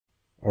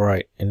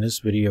Alright, in this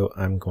video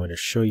I'm going to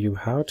show you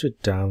how to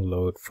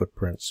download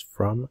footprints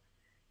from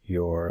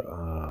your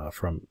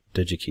from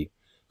DigiKey.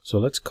 So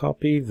let's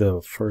copy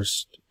the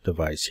first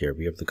device here.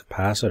 We have the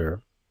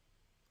capacitor,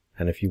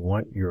 and if you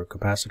want your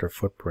capacitor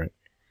footprint,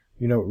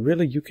 you know,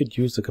 really you could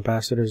use the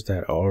capacitors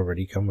that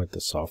already come with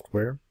the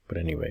software, but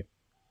anyway,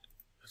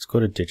 let's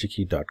go to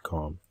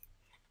digikey.com.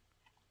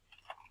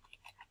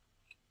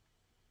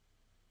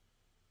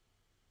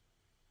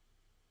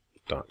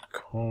 There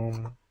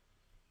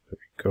we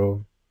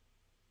go.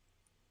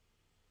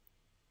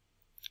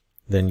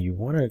 Then you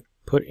want to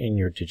put in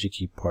your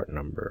DigiKey part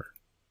number.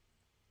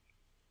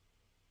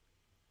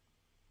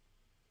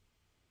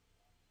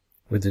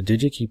 With the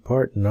DigiKey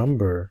part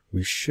number,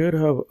 we should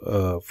have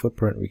a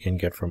footprint we can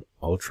get from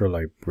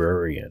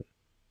Ultralibrarian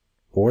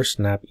or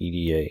Snap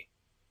EDA.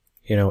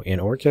 You know, in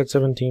OrCAD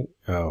 17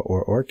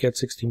 or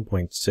OrCAD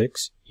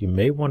 16.6, you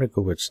may want to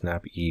go with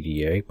Snap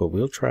EDA, but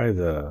we'll try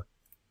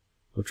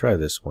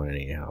this one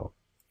anyhow.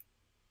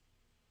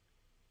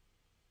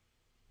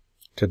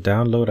 To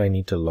download, I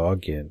need to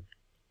log in.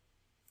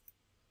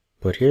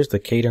 But here's the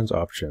Cadence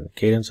option.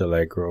 Cadence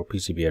Allegro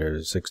PCB Editor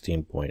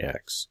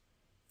 16.x.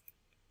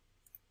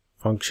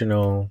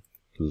 Functional,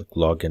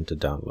 log in to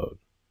download.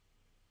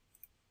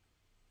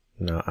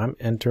 Now I'm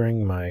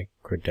entering my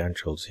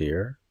credentials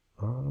here.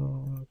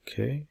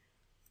 Okay.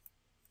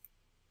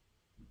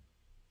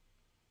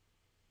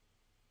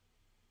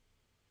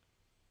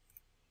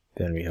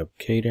 Then we have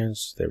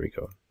Cadence. There we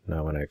go.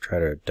 Now when I try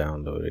to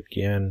download it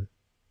again,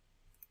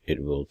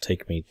 it will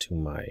take me to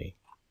my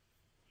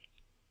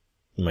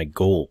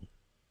goal.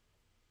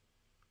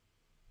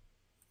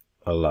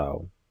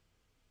 Allow.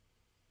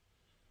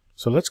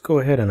 So let's go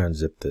ahead and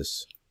unzip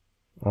this.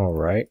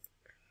 Alright,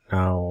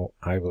 now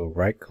I will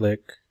right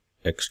click,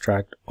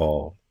 extract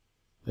all.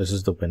 This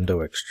is the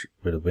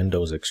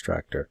Windows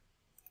extractor.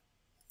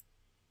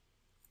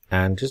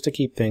 And just to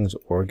keep things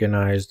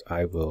organized,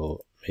 I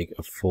will make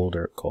a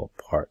folder called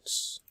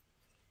parts.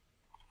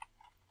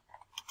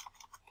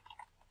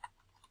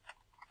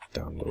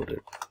 Download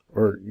it,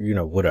 or you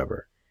know,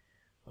 whatever.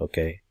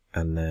 Okay,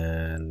 and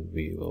then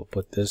we will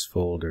put this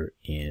folder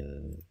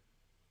in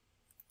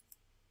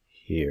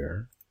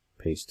here,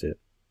 paste it,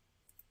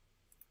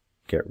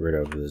 get rid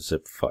of the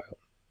zip file.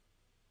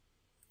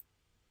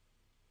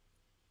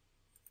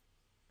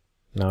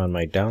 Now in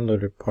my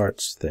downloaded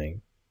parts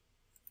thing,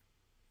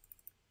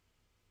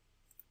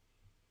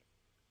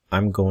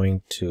 I'm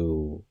going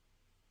to,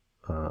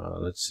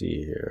 let's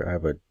see here, I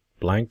have a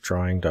blank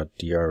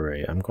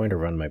drawing.dra. I'm going to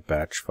run my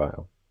batch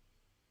file.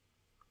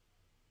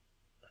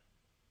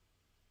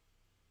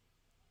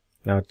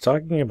 Now it's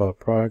talking about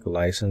product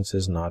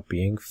licenses not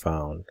being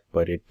found,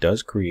 but it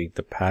does create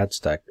the pad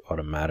stack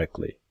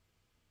automatically.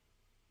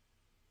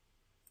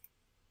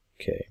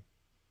 Okay.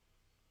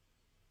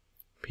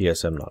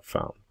 PSM not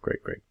found. Great.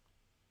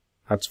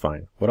 That's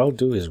fine. What I'll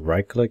do is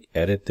right click,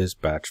 edit this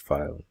batch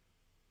file,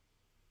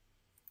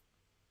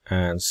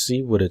 and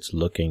see what it's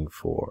looking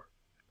for.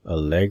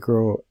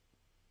 Allegro-S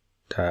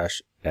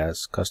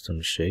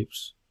custom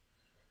shapes.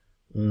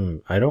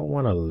 I don't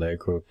want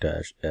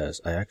Allegro-S.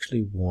 I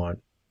actually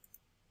want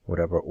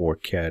whatever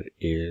OrCAD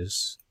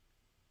is.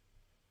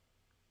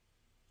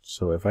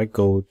 So if I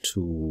go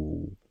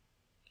to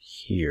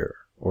here,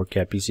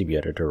 OrCAD PCB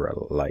Editor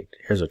Lite,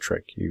 here's a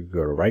trick. You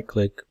go to right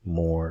click,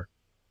 more,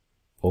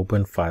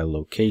 open file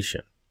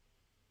location.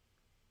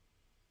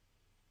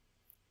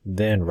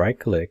 Then right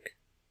click,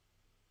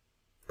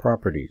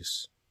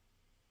 properties.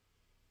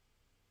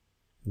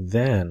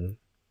 Then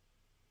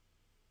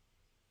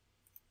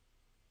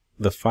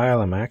the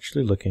file I'm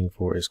actually looking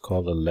for is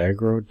called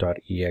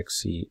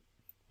allegro.exe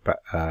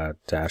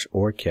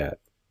 -OrCAD.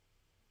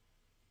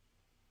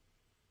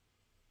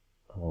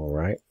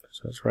 Alright,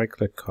 so let's right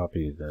click,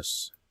 copy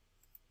this.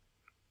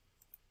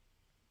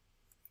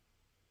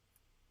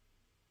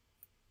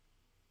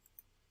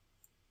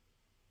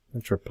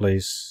 Let's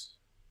replace.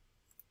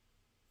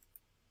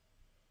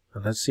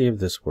 Now let's see if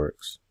this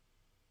works.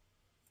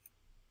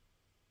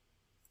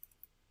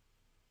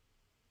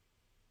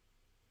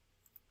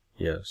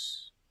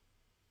 Yes.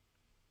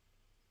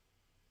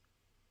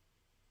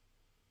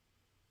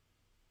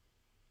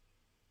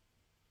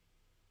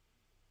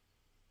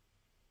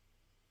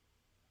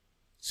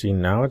 See,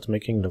 now it's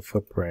making the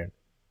footprint.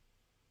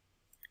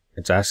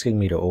 It's asking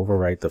me to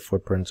overwrite the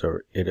footprints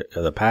or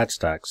the pad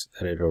stacks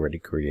that it already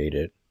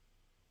created.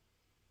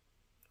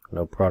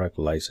 No product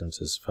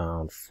license is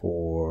found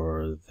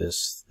for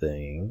this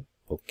thing.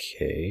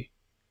 Okay.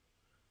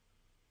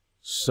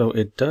 So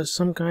it does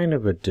some kind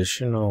of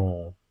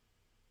additional.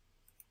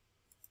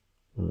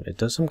 It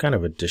does some kind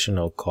of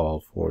additional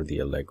call for the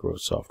Allegro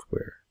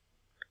software.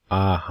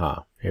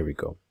 Aha, here we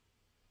go.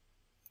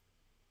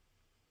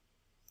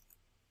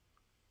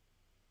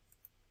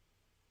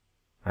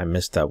 I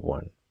missed that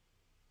one.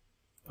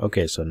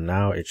 Okay, so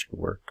now it should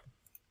work.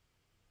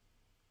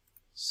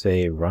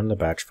 Say run the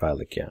batch file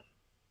again.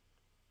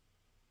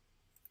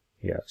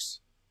 Yes.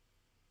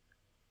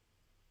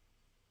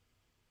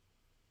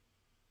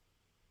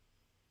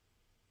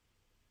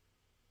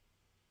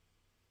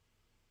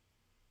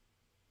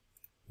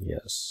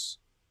 Yes.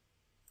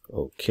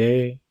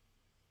 Okay.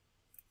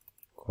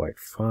 Quite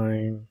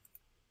fine.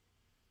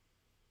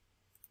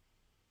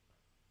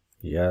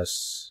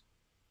 Yes.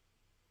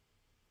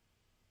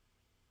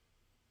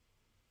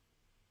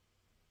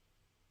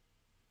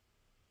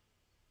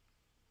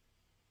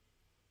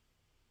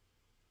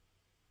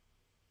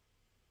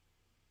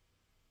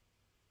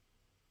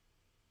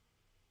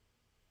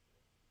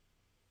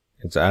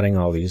 It's adding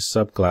all these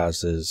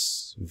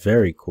subclasses.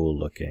 Very cool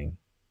looking.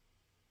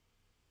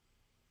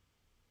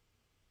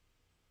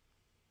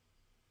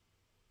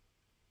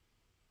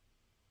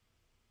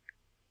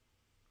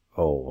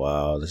 Oh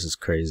wow, this is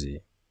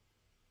crazy.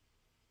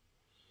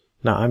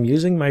 Now I'm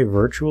using my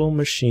virtual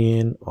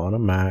machine on a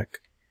Mac.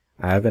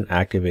 I haven't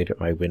activated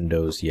my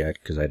Windows yet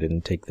because I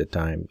didn't take the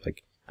time.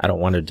 Like, I don't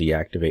want to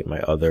deactivate my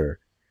other,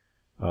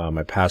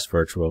 my past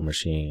virtual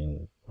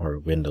machine or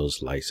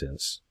Windows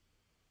license.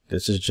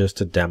 This is just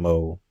to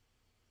demo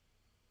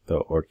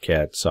the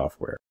OrCAD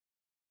software.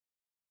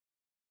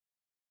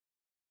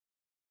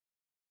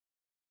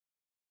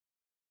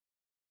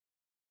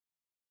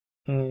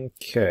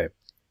 Okay,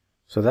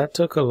 so that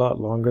took a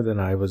lot longer than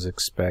I was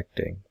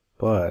expecting,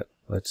 but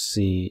let's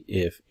see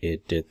if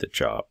it did the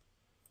job.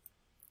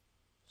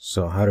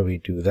 So how do we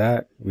do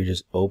that? We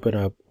just open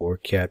up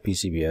OrCAD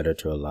PCB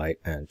Editor Lite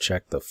and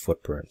check the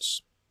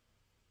footprints.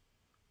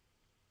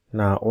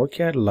 Now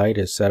OrCAD Lite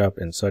is set up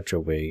in such a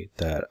way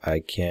that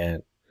I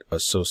can't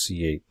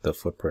associate the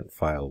footprint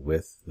file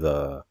with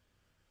the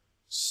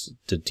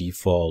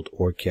default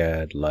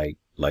OrCAD Lite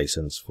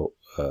license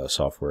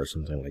software or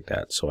something like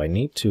that. So I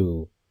need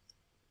to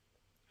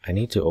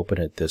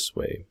open it this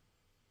way.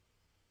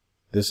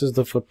 This is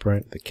the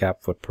footprint, the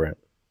cap footprint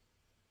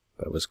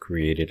that was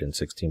created in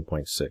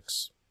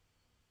 16.6.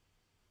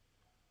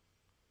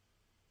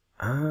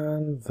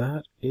 And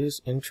that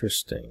is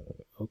interesting.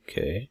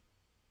 Okay.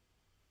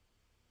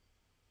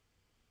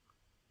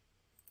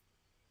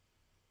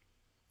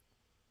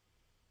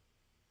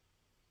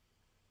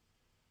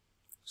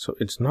 So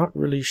it's not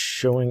really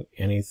showing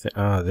anything.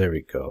 Ah, there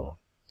we go.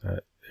 There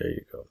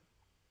you go.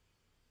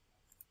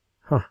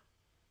 Huh.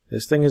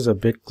 This thing is a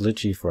bit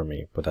glitchy for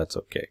me, but that's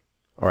okay.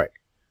 Alright.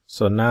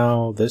 So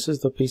now this is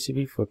the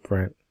PCB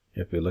footprint.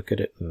 If we look at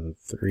it in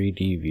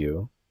 3D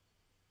view,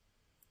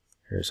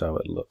 here's how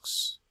it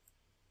looks.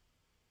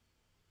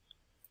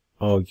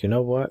 Oh, you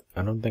know what?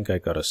 I don't think I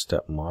got a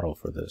step model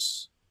for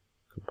this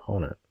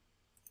component.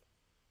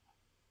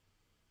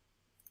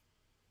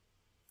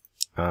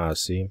 Ah,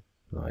 see?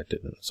 No, I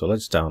didn't. So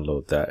let's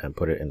download that and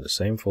put it in the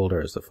same folder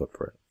as the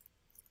footprint.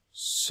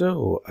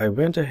 So I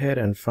went ahead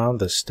and found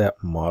the step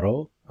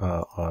model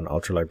on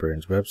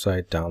Ultralibrarian's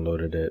website,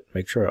 downloaded it.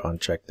 Make sure to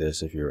uncheck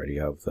this if you already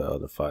have the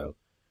other file.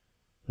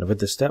 Now with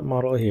the step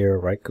model here,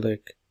 right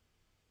click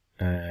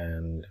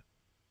and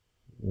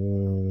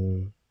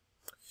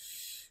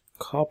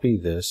copy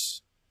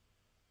this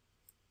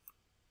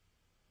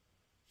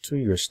to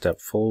your step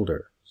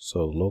folder.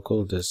 So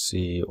local disk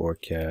C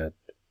OrCAD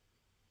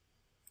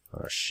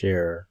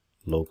share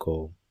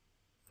local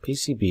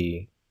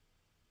PCB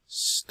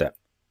step.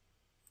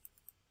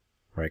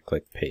 Right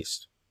click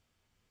paste.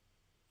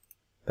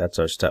 That's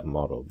our step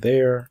model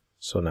there.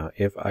 So now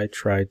if I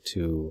try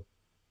to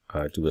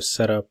do a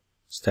setup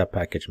step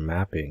package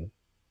mapping,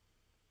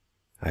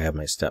 I have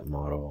my step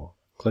model.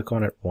 Click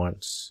on it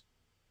once,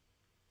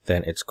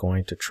 then it's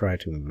going to try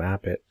to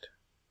map it.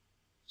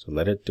 So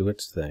let it do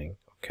its thing.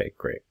 Okay,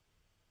 great.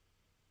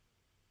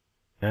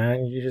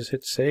 And you just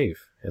hit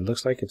save. It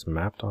looks like it's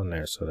mapped on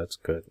there, so that's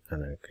good.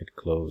 And then hit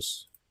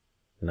close.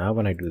 Now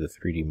when I do the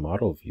 3D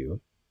model view,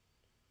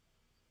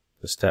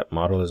 the step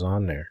model is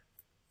on there.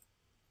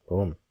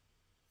 Boom.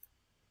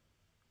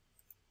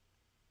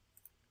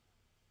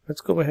 Let's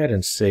go ahead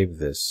and save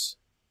this.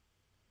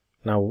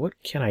 Now what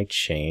can I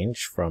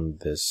change from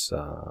this,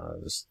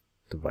 this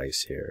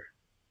device here?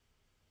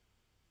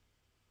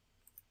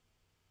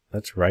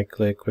 Let's right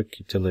click, quick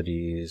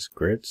utilities,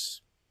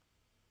 grids.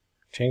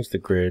 Change the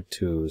grid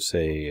to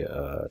say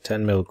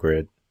 10 mil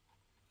grid.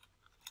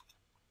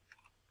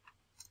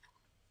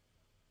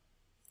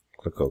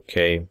 Click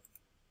OK.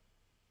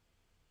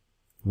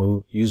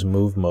 Use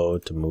move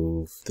mode to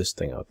move this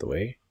thing out the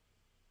way.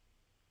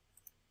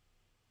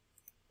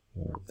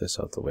 Move this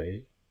out the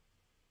way.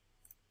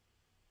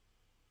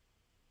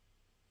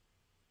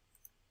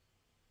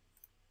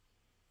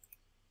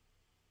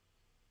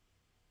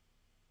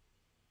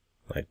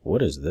 Like,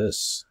 what is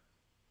this?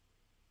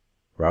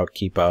 Route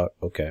keep out.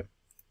 Okay.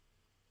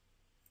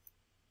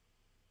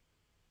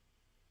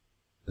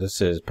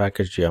 This is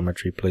package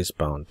geometry place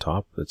bound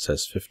top. It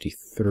says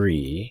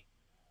 53.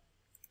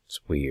 It's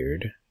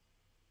weird.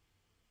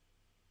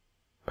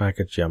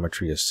 Package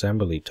geometry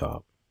assembly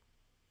top.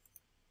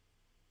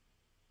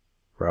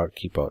 Route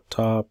keep out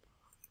top.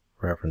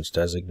 Reference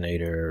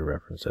designator.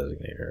 Reference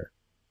designator.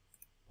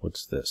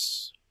 What's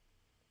this?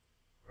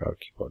 Route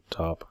keep out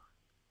top.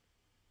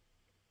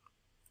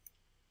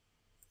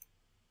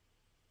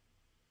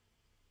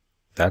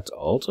 That's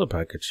also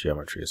package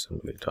geometry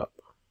assembly top.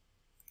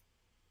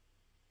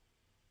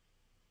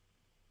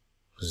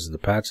 This is the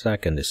pad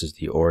stack and this is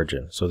the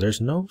origin. So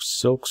there's no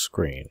silk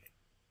screen.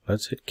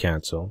 Let's hit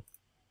cancel.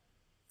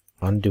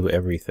 Undo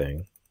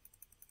everything.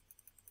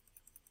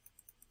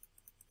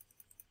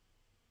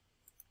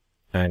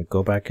 And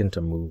go back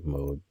into move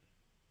mode.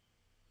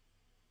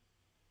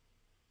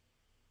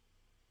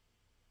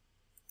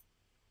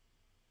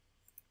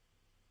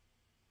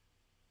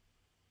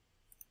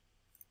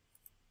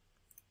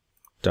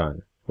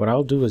 Done. What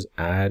I'll do is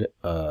add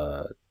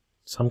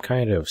some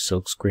kind of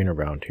silk screen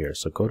around here.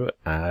 So go to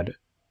add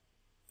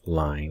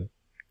line.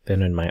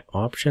 Then in my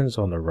options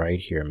on the right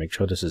here, make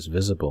sure this is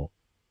visible.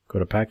 Go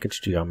to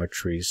package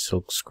geometry,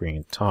 silk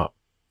screen top.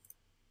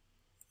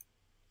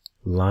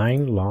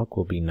 Line lock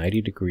will be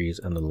 90 degrees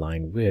and the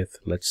line width,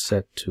 let's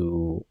set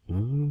to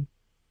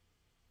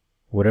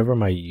whatever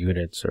my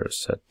units are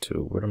set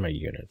to. What are my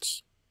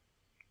units?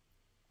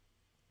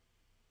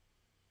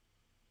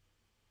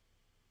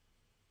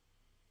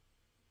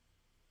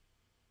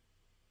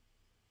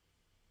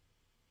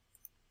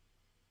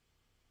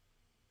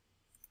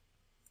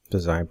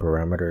 Design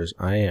parameters.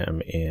 I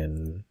am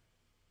in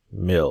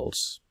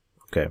mils.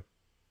 Okay.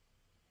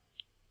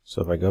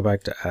 So if I go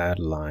back to add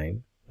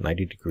line,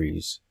 90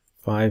 degrees,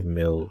 5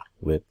 mil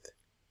width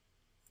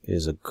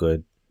is a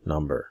good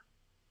number.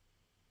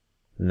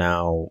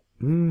 Now,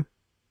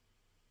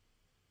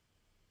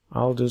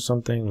 I'll do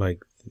something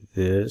like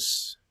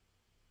this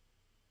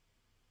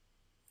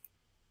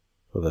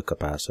for the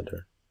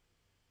capacitor.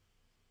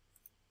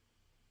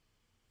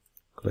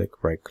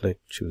 Click, right click,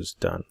 choose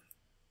done.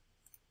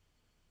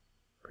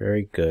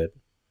 Very good.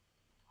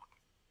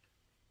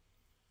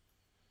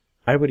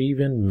 I would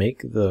even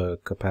make the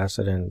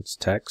capacitance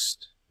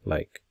text,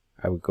 like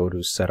I would go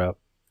to setup,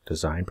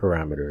 design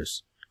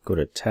parameters, go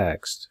to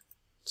text,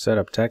 set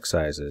up text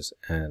sizes,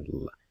 and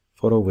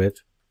photo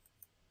width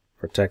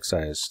for text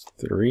size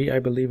 3, I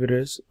believe it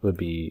is, would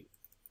be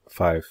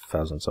 5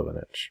 thousandths of an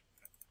inch.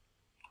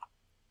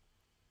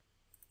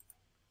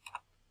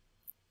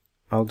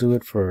 I'll do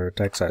it for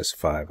text size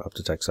 5, up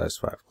to text size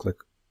 5. Click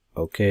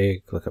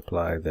OK, click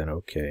apply, then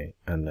OK,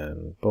 and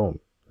then boom,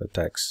 the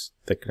text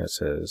thickness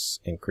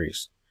has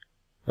increased.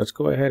 Let's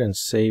go ahead and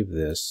save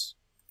this.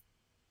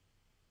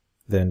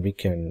 Then we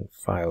can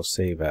file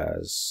save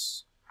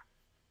as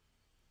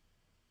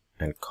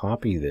and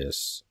copy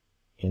this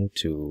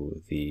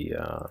into the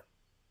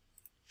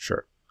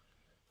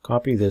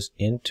copy this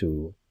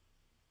into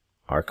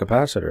our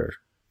capacitor.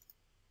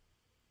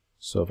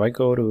 So if I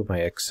go to my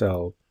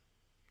Excel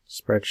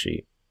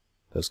spreadsheet,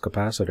 this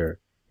capacitor,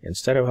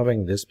 instead of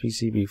having this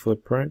PCB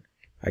footprint,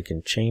 I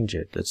can change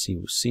it. Let's see,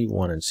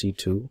 C1 and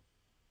C2.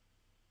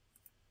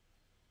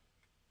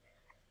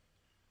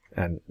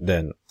 And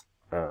then,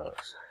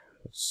 let's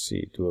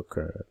see, do a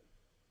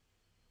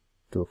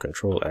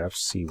control F,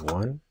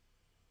 C1.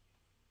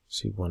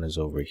 C1 is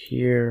over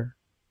here.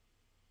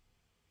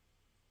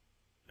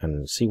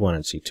 And C1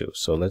 and C2.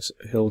 So let's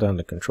hold down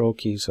the control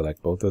key,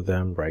 select both of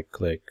them, right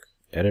click,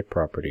 edit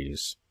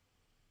properties.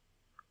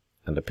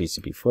 And the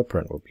PCB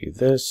footprint will be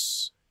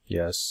this.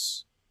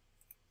 Yes,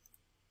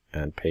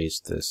 and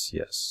paste this,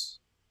 yes.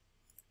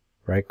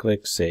 Right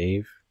click,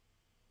 save,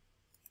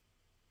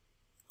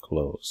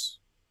 close.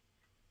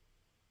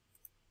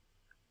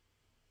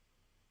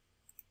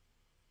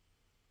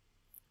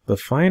 The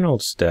final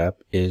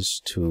step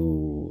is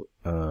to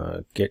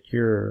get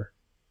your,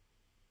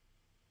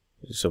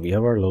 so we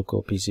have our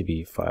local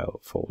PCB file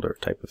folder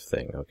type of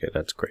thing. Okay,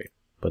 that's great.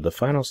 But the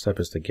final step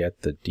is to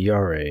get the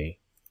DRA.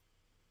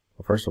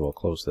 Well, first of all,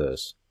 close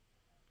this.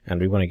 And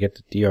we want to get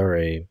the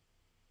DRA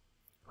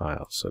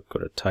file. So go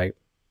to type.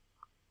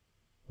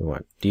 We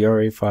want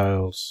DRA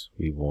files.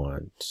 We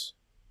want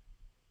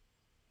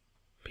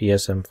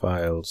PSM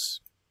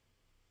files.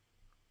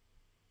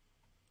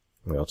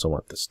 We also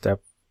want the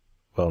step,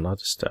 well, not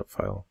the step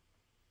file.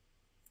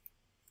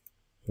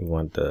 We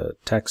want the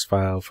text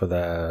file for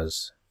that.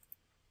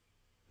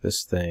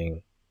 This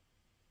thing.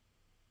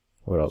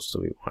 What else do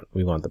we want?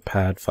 We want the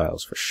pad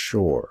files for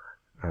sure.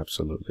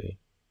 Absolutely.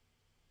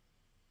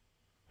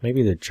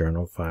 Maybe the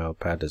journal file,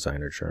 Pad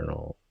Designer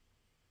Journal,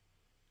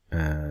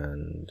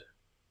 and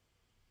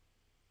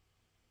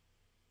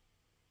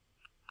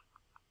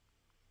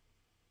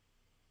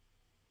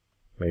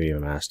maybe a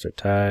master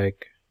tag,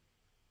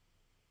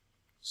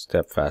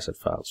 step facet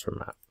files for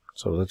map.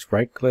 So let's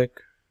right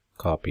click,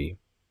 copy.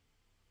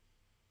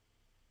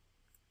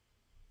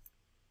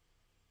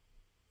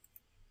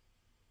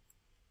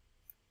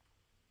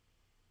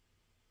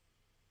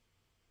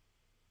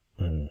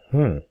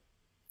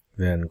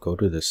 Then go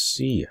to the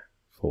C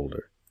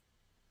folder.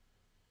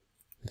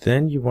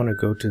 Then you want to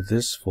go to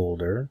this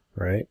folder,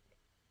 right?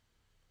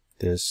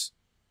 This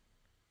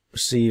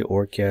C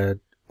OrCAD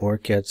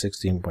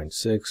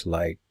 16.6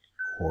 Lite,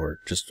 or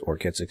just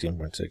OrCAD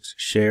 16.6.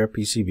 Share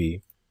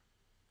PCB,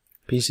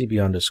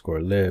 PCB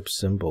underscore lib,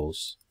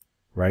 symbols,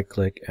 right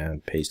click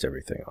and paste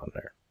everything on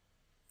there.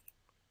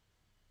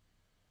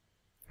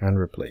 And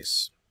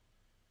replace.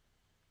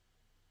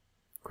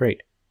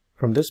 Great.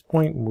 From this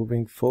point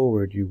moving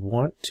forward, you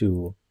want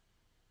to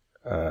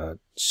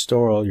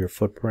store all your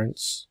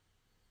footprints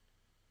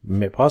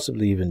may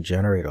possibly even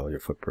generate all your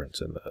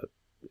footprints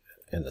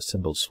in the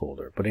symbols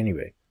folder. But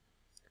anyway,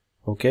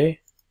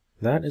 okay,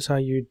 that is how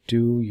you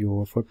do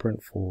your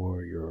footprint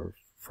for your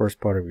first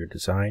part of your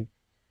design.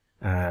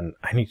 And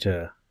I need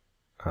to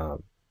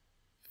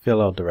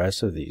fill out the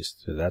rest of these.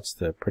 So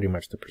that's pretty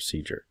much the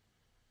procedure.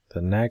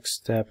 The next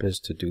step is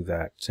to do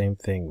that same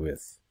thing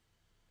with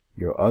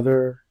your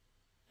other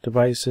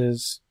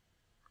devices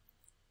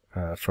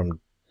from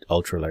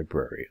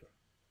Ultralibrarian.